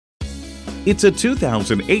It's a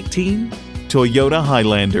 2018 Toyota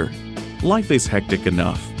Highlander. Life is hectic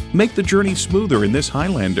enough. Make the journey smoother in this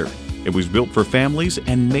Highlander. It was built for families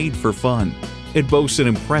and made for fun. It boasts an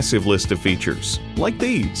impressive list of features, like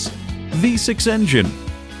these: V6 engine,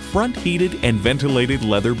 front heated and ventilated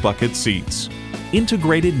leather bucket seats,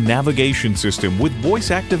 integrated navigation system with voice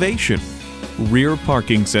activation, rear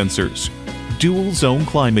parking sensors, dual zone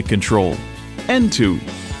climate control, N2,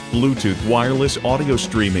 Bluetooth wireless audio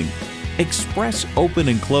streaming, express open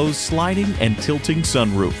and close sliding and tilting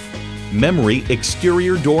sunroof, memory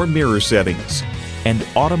exterior door mirror settings, and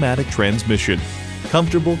automatic transmission.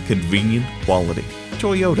 Comfortable, convenient quality.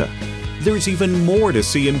 Toyota. There's even more to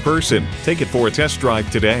see in person. Take it for a test drive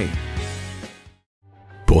today.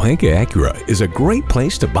 Pohanka Acura is a great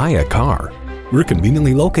place to buy a car. We're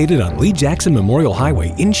conveniently located on Lee Jackson Memorial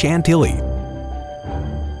Highway in Chantilly.